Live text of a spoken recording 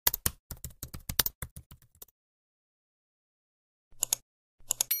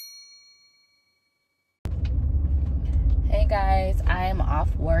guys, I am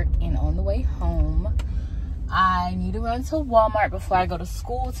off work and on the way home. I need to run to Walmart before I go to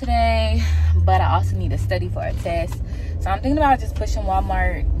school today, but I also need to study for a test. So I'm thinking about just pushing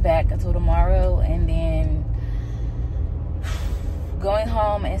Walmart back until tomorrow and then going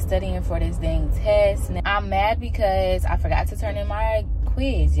home and studying for this dang test. Now, I'm mad because I forgot to turn in my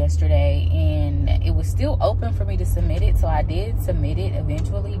quiz yesterday and it was still open for me to submit it, so I did submit it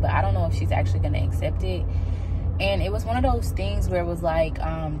eventually, but I don't know if she's actually going to accept it. And it was one of those things where it was like,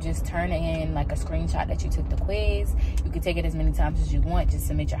 just turn in like a screenshot that you took the quiz. You can take it as many times as you want, just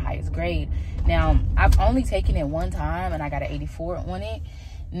submit your highest grade. Now, I've only taken it one time and I got an 84 on it.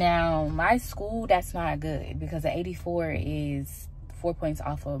 Now, my school, that's not good because an 84 is 4 points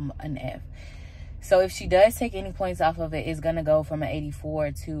off of an F. So if she does take any points off of it, it's gonna go from an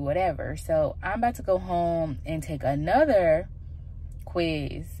 84 to whatever. So I'm about to go home and take another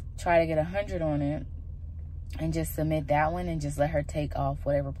quiz, try to get 100 on it, and just submit that one and just let her take off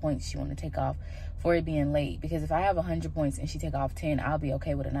whatever points she want to take off for it being late. Because if I have 100 points and she take off 10, I'll be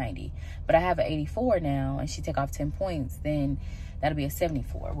okay with a 90. But I have an 84 now and she take off 10 points, then that'll be a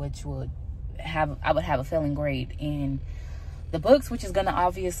 74, which would have, I would have a failing grade in the books, which is gonna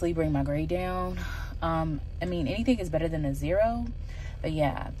obviously bring my grade down. I mean, anything is better than a 0, but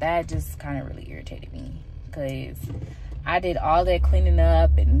yeah, that just kind of really irritated me because I did all that cleaning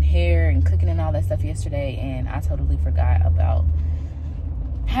up and hair and cooking and all that stuff yesterday, and I totally forgot about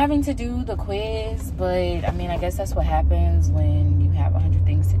having to do the quiz. But I mean, I guess that's what happens when you have 100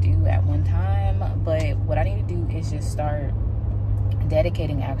 things to do at one time. But what I need to do is just start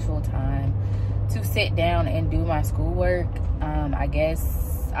dedicating actual time to sit down and do my schoolwork. I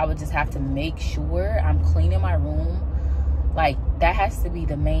guess I would just have to make sure I'm cleaning my room. Like, that has to be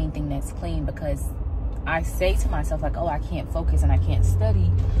the main thing that's clean, because I say to myself, like, oh, I can't focus and I can't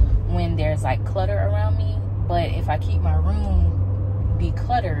study when there's like clutter around me. But if I keep my room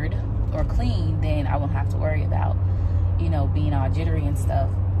decluttered or clean, then I won't have to worry about, you know, being all jittery and stuff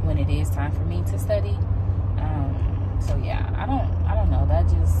when it is time for me to study. So yeah, I don't know, that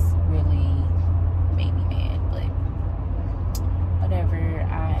just really made me mad, but whatever.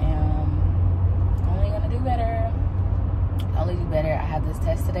 I am only gonna do better. I have this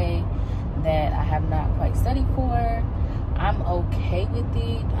test today that I have not quite studied for. I'm okay with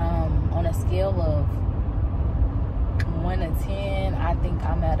it. On a scale of 1 to 10, I think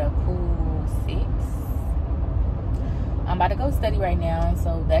I'm at a cool 6. I'm about to go study right now,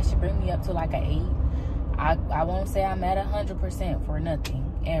 so that should bring me up to like an 8. I won't say I'm at 100% for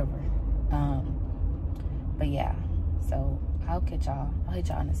nothing ever. But yeah, so I'll hit y'all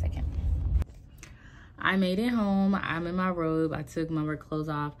in a second. I made it home. I'm in my robe. I took my work clothes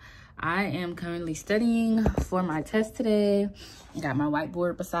off. I am currently studying for my test today. Got my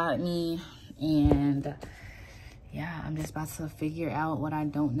whiteboard beside me, and yeah, I'm just about to figure out what I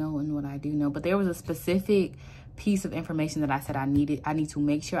don't know and what I do know. But there was a specific piece of information that I said I need to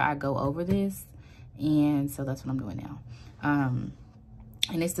make sure I go over this, and so that's what I'm doing now.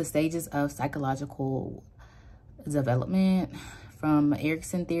 And it's the stages of psychological development from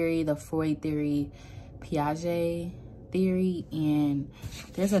Erikson theory, the Freud theory, Piaget theory, and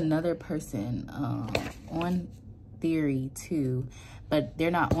there's another person on theory too, but they're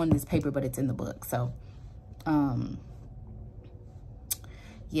not on this paper, but it's in the book. So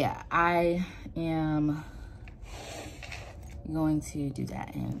yeah, I am going to do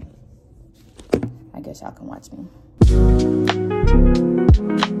that, and I guess y'all can watch me.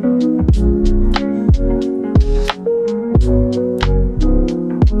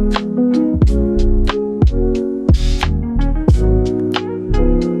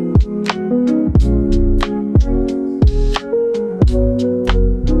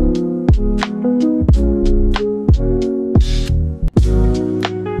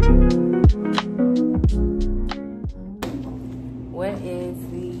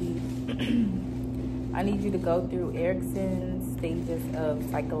 I need you to go through Erikson's stages of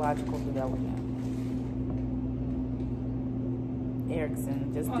psychological development.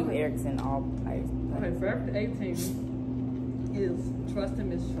 Erikson, just do Erikson all types. Okay, for after 18 is trust and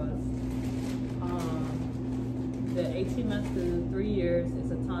mistrust. The 18 months to 3 years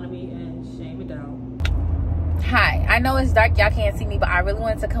is autonomy and shame and doubt. Hi, I know it's dark, y'all can't see me, but I really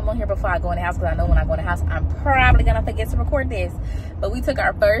wanted to come on here before I go in the house, because I know when I go in the house, I'm probably gonna forget to record this. But we took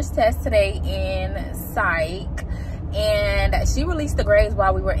our first test today in psych, and she released the grades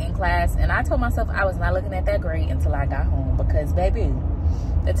while we were in class, and I told myself I was not looking at that grade until I got home, because baby,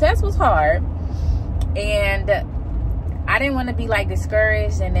 the test was hard, and I didn't want to be like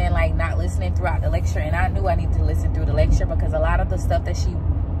discouraged and then like not listening throughout the lecture. And I knew I needed to listen through the lecture, because a lot of the stuff that she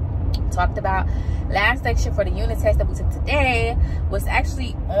talked about. Last section for the unit test that we took today was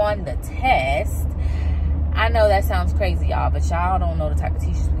actually on the test. I know that sounds crazy, y'all, but y'all don't know the type of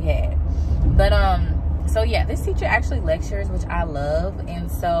teachers we had. But so yeah, this teacher actually lectures, which I love.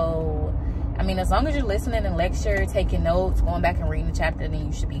 And so I mean, as long as you're listening and lecture, taking notes, going back and reading the chapter, then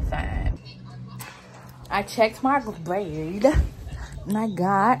you should be fine. I checked my grade and I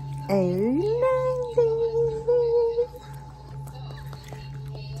got a 90.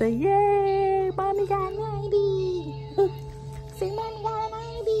 So yay, mommy got 90. Say mommy got a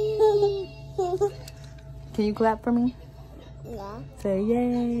 90. Can you clap for me? Yeah. Say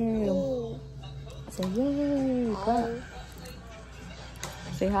yay. Say yay. Clap.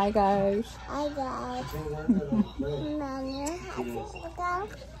 Say hi, guys. Hi, guys. Mommy, have to go?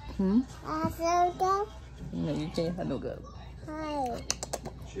 Have to go? No, you can't have no go. Hi.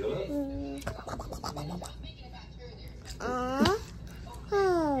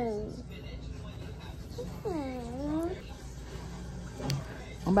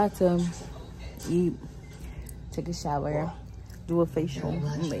 I'm about to eat, take a shower, do a facial,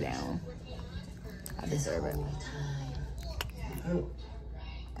 and lay down. I deserve it.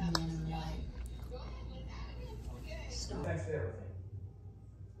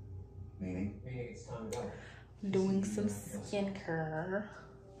 Meaning it's time to go. Doing some skincare.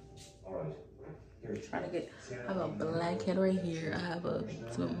 Alright. Trying to get, I have a blackhead right here. I have a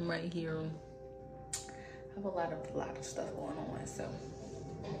something right here. I have a lot of stuff going on, so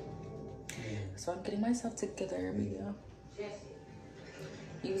I'm getting myself together. Yeah.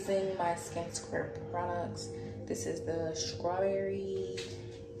 Using my Skin Square products. This is the strawberry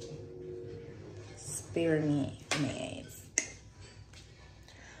spearmint meds.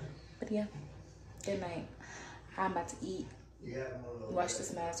 But yeah, good night. I'm about to eat. Wash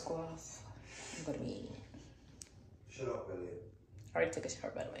this mask off. I'm gonna be eating. Shut up, Elliot. I already took a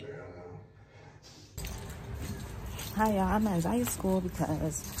shower, by the way. Hi, y'all. I'm at Zaya's school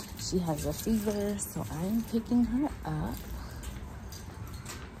because she has a fever, so I'm picking her up.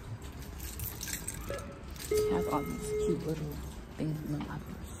 She has all these cute little things in the office.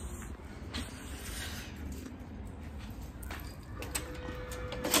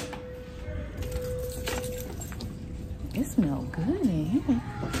 It smells good in here.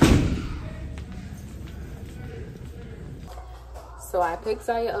 So I picked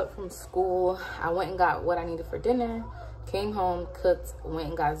Zaya up from school. I went and got what I needed for dinner. Came home, cooked, went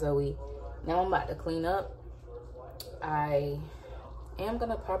and got Zoe. Now I'm about to clean up. I am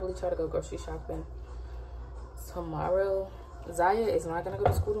gonna probably try to go grocery shopping tomorrow. Zaya is not gonna go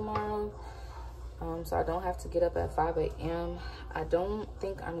to school tomorrow. So I don't have to get up at 5 a.m. I don't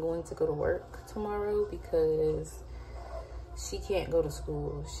think I'm going to go to work tomorrow because she can't go to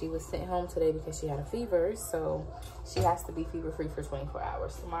school. She was sent home today because she had a fever, so she has to be fever-free for 24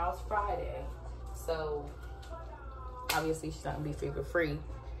 hours. Tomorrow's Friday, so obviously she's not gonna be fever-free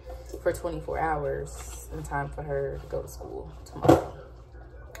for 24 hours in time for her to go to school tomorrow.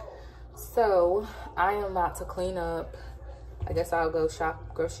 So I am about to clean up. I guess I'll go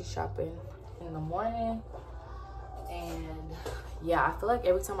grocery shopping in the morning. And yeah, I feel like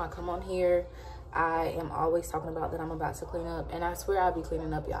every time I come on here, I am always talking about that I'm about to clean up. And I swear I'll be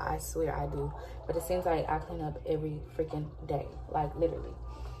cleaning up, y'all. I swear I do. But it seems like I clean up every freaking day. Like, literally.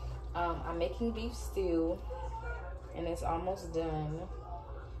 I'm making beef stew. And it's almost done.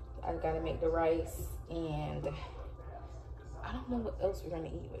 I gotta make the rice. And I don't know what else we're gonna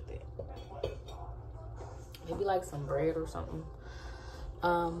eat with it. Maybe like some bread or something.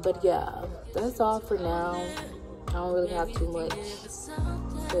 But yeah, that's all for now. I don't really have too much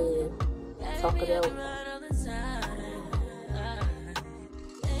to talk about.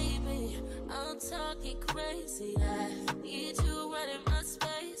 I'm talking crazy. I need you right in my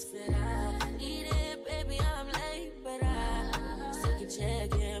space, but I need it, baby. I'm late, but I still can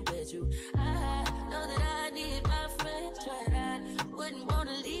check in with you. I know that I need my friends, but I wouldn't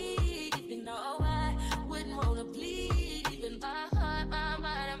wanna leave, even though I wouldn't wanna bleed, even my heart, my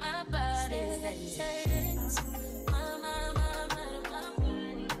mind, and my body.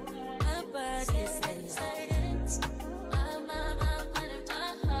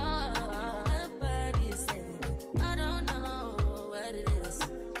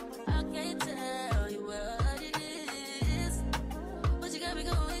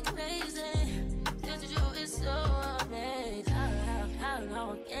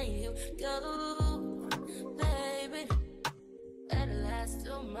 Go, baby, at last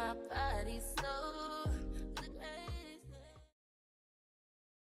till my body's so crazy.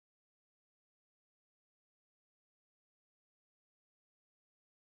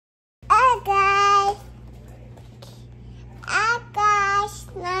 Hi guys,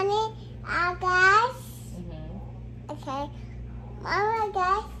 Nani. Okay. Mama,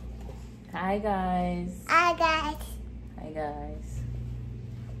 guys. Hi, guys. Hi, guys. Hi, guys.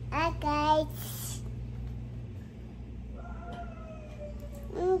 Hi, guys.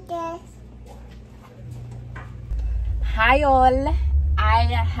 Okay. Hi, all. I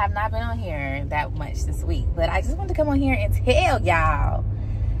have not been on here that much this week, but I just wanted to come on here and tell y'all,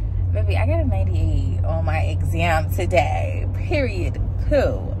 baby, I got a 98 on my exam today. Period.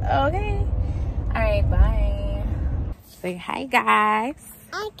 Cool. Okay. All right. Bye. Say hi, guys.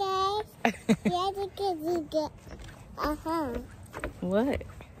 Hi, guys. Yeah, you can do that. What?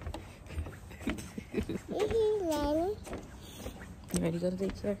 Ready? You ready to go to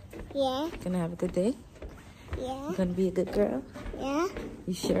daycare? Yeah. Gonna have a good day? Yeah. You gonna be a good girl? Yeah.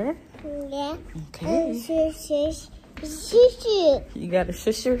 You sure? Yeah. Okay. Shush. You got a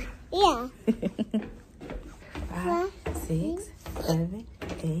shusher? Yeah. 5, 6, 7,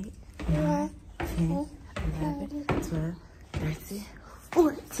 8, 9, 10, 11, 12, 13,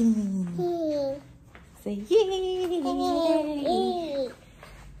 14. Say yay!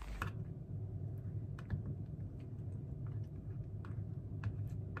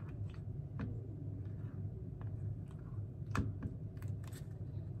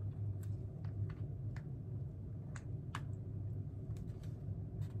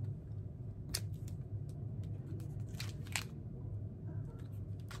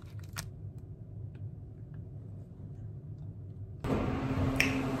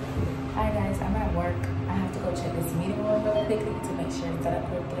 Hi guys, I'm at work. I have to go check this meeting room real quickly to make sure it's set up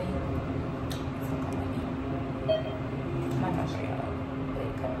correctly. I'm not gonna show y'all.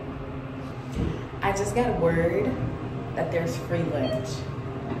 I just got word that there's free lunch.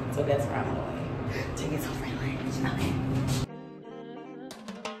 So that's where I'm going to get some free lunch. Okay.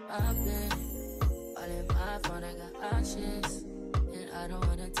 I've been all in my phone, I got options. And I don't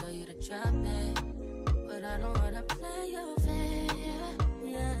wanna tell you to drop it, but I don't wanna play your fair.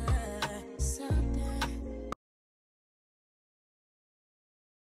 Yeah, something.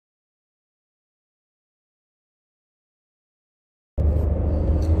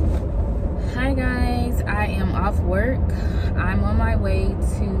 Hi guys, I am off work. I'm on my way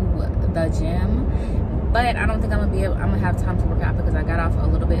to the gym, but I don't think I'm gonna have time to work out because I got off a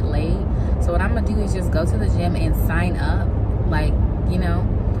little bit late. So what I'm gonna do is just go to the gym and sign up, like, you know,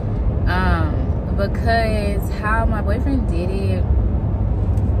 because how my boyfriend did it,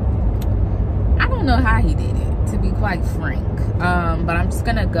 I don't know how he did it, to be quite frank. But I'm just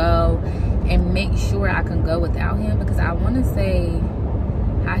gonna go and make sure I can go without him, because I want to say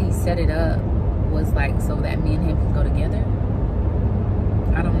how he set it up was like so that me and him can go together.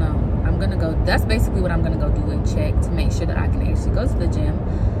 I don't know. I'm gonna go, that's basically what I'm gonna go do and check to make sure that I can actually go to the gym.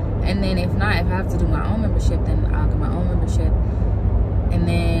 And then if not, if I have to do my own membership, then I'll do my own membership. And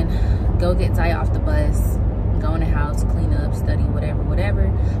then go get Zaya off the bus, go in the house, clean up, study, whatever.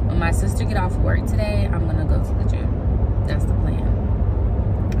 When my sister get off work today, I'm gonna go to the gym. That's the plan.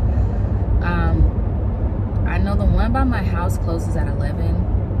 I know the one by my house closes at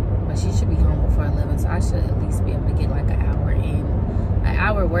 11, but she should be home before 11, so I should at least be able to get like an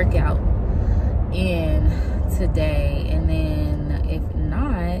hour workout in today. And then if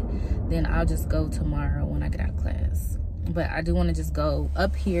not, then I'll just go tomorrow when I get out of class. But I do want to just go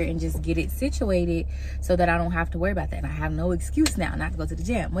up here and just get it situated so that I don't have to worry about that. And I have no excuse now not to go to the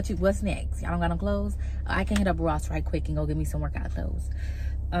gym. What's next? Y'all don't got no clothes? I can hit up Ross right quick and go get me some workout clothes.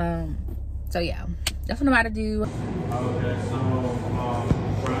 So yeah, that's what I'm about to do. Okay, so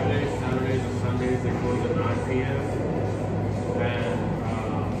Fridays, Saturdays, and Sundays they close at 9 p.m.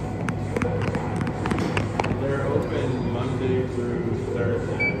 And they're open Monday through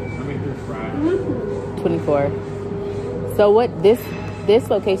Thursday. Through Friday. 24. So what this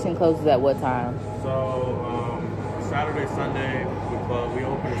location closes at what time? So Saturday, Sunday we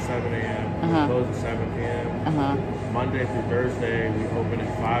open at 7 a.m. We close at 7 p.m. Monday through Thursday we open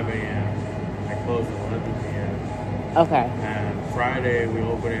at 5 a.m. and close at 11 p.m. Okay. And Friday we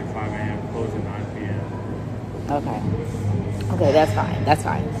open at 5 a.m. close at 9 p.m. Okay. Okay, that's fine. That's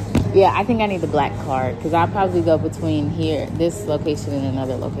fine. Yeah, I think I need the black card because I'll probably go between here, this location, and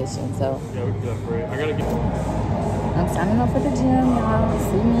another location. So yeah, we can do that for it. I gotta get. I'm signing up for the gym, y'all.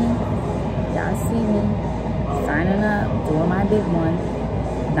 See me? Y'all see me? Signing up, doing my big one.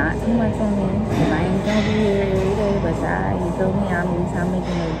 Not too much on me because I ain't gonna be here every day. But y'all, you feel me? At least I'm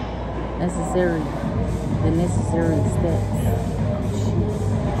making the necessary steps.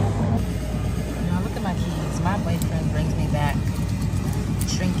 Y'all, look at my keys. My boyfriend brings me back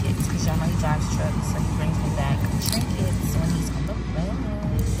trinkets because y'all know he drives trucks, so he brings me back trinkets when he's on the bus.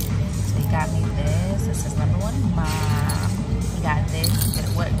 So he got me this. This is number 1 mom. He got this.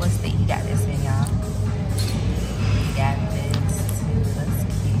 He got this in, y'all. He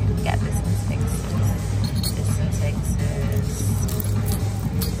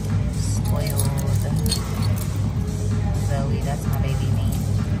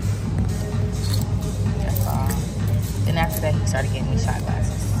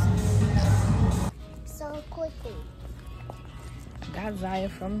Naya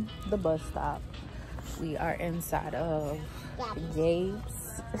from the bus stop. We are inside of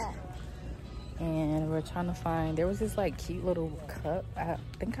Gabe's. And we're trying to find, there was this like cute little cup. I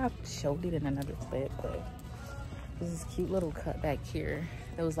think I showed it in another clip, but there's this cute little cup back here.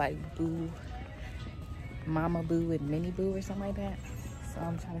 It was like Boo, Mama Boo and Mini Boo or something like that. So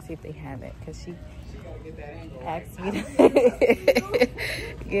I'm trying to see if they have it, because she asked me to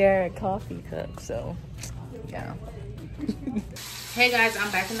yeah, a coffee cup. So yeah. Hey guys, I'm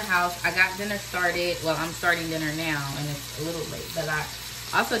back in the house. I got dinner started. Well, I'm starting dinner now, and it's a little late, but I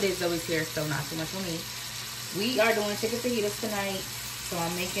also did Zoe's hair, so not too much for me. We are doing chicken fajitas tonight. So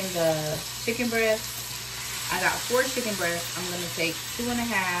I'm making the chicken breast. I got 4 chicken breasts. I'm gonna take 2.5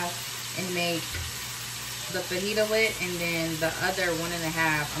 and make the fajita with, and then the other 1.5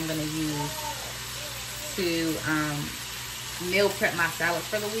 I'm gonna use to meal prep my salad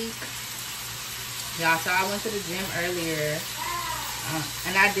for the week. Y'all, so I went to the gym earlier,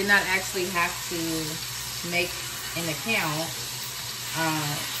 and I did not actually have to make an account.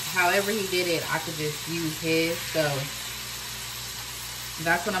 However he did it, I could just use his. So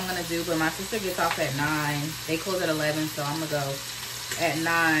that's what I'm gonna do. But my sister gets off at 9. They close at 11, so I'm gonna go at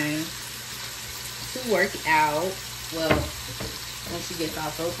 9 to work out. Well, when she gets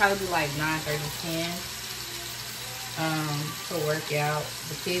off, so it'll probably be like 9:30, 10 to work out.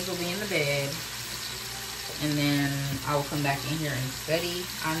 The kids will be in the bed, and then I will come back in here and study.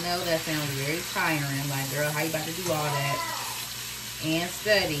 I know that sounds very tiring. Like, girl, how you about to do all that and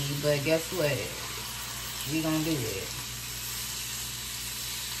study? But guess what? We gonna do it.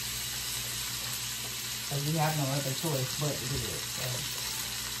 Because we have no other choice but to do it. So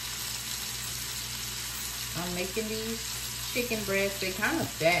I'm making these chicken breasts. They kind of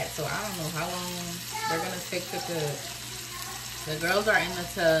fat, so I don't know how long they're gonna take to cook. The girls are in the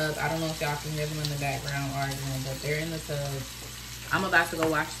tub. I don't know if y'all can hear them in the background arguing, but they're in the tub. I'm about to go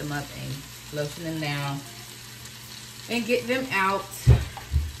wash them up and lotion them down and get them out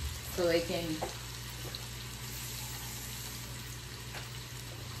so they can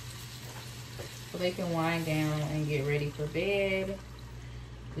wind down and get ready for bed.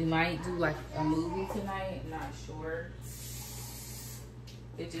 We might do like a movie tonight, not sure.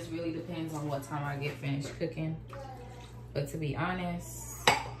 It just really depends on what time I get finished cooking. But to be honest,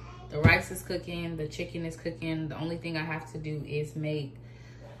 the rice is cooking, the chicken is cooking. The only thing I have to do is make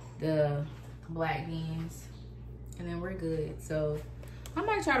the black beans, and then we're good. So I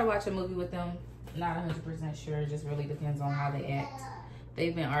might try to watch a movie with them. Not 100% sure. It just really depends on how they act.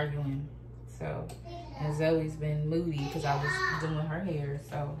 They've been arguing. So, and Zoe's been moody because I was doing her hair.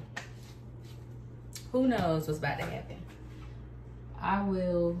 So who knows what's about to happen. I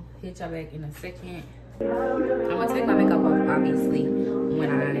will hit y'all back in a second. I'm gonna take my makeup off, obviously, when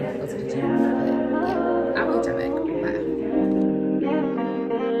I go to the gym. But yeah, I'll hit y'all back. Bye.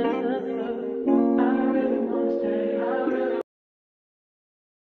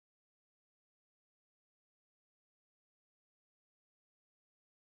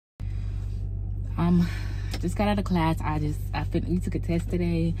 Just got out of class. We took a test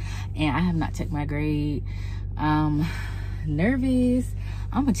today, and I have not checked my grade. Nervous.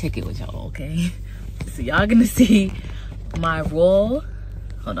 I'm gonna check it with y'all, okay? So y'all gonna see my raw.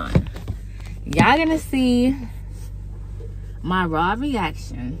 Hold on. Y'all gonna see my raw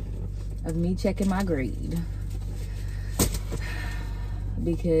reaction of me checking my grade,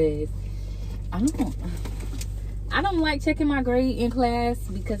 because I don't like checking my grade in class,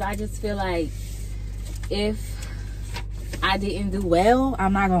 because I just feel like if I didn't do well,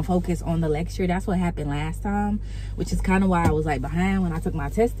 I'm not gonna focus on the lecture. That's what happened last time, which is kind of why I was like behind when I took my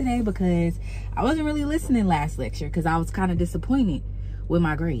test today, because I wasn't really listening last lecture because I was kind of disappointed with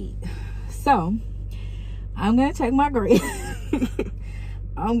my grade. So I'm gonna check my grade.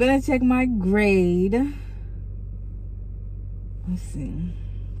 I'm gonna check my grade. Let's see.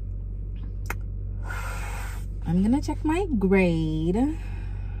 I'm gonna check my grade.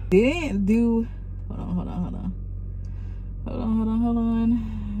 Didn't do. Hold on.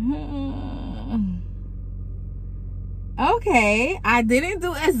 Okay, I didn't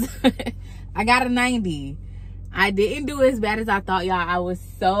do as I got a 90. I didn't do as bad as I thought, y'all. I was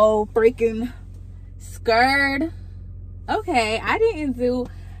so freaking scared. Okay, I didn't do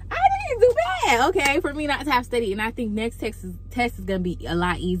bad. Okay, for me not to have studied, and I think next test is gonna be a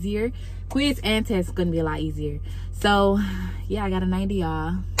lot easier. Quiz and test is gonna be a lot easier. So yeah, I got a 90,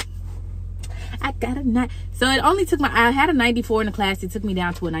 y'all. I got a 90. So it only took I had a 94 in the class. It took me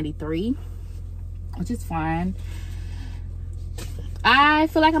down to a 93, which is fine. I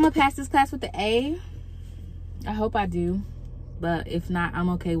feel like I'm gonna pass this class with the A. I hope I do, but if not, I'm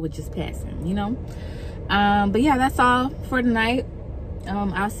okay with just passing, you know. But yeah, that's all for tonight.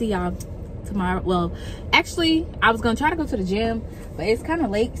 I'll see y'all tomorrow. Well, actually, I was gonna try to go to the gym, but it's kind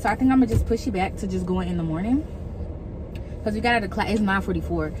of late, so I think I'm gonna just push you back to just going in the morning, because we got out of class. It's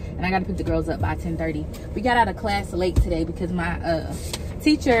 9:44 and I gotta pick the girls up by 10:30. We got out of class late today because my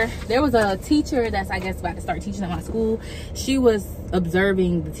teacher, there was a teacher that's, I guess, about to start teaching at my school. She was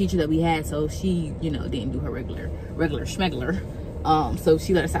observing the teacher that we had, so she, you know, didn't do her regular schmegler. So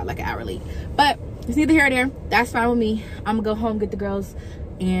she let us out like an hour late, but it's neither here or there. That's fine with me. I'm gonna go home, get the girls,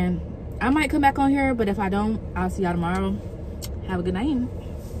 and I might come back on here, but if I don't, I'll see y'all tomorrow. Have a good night.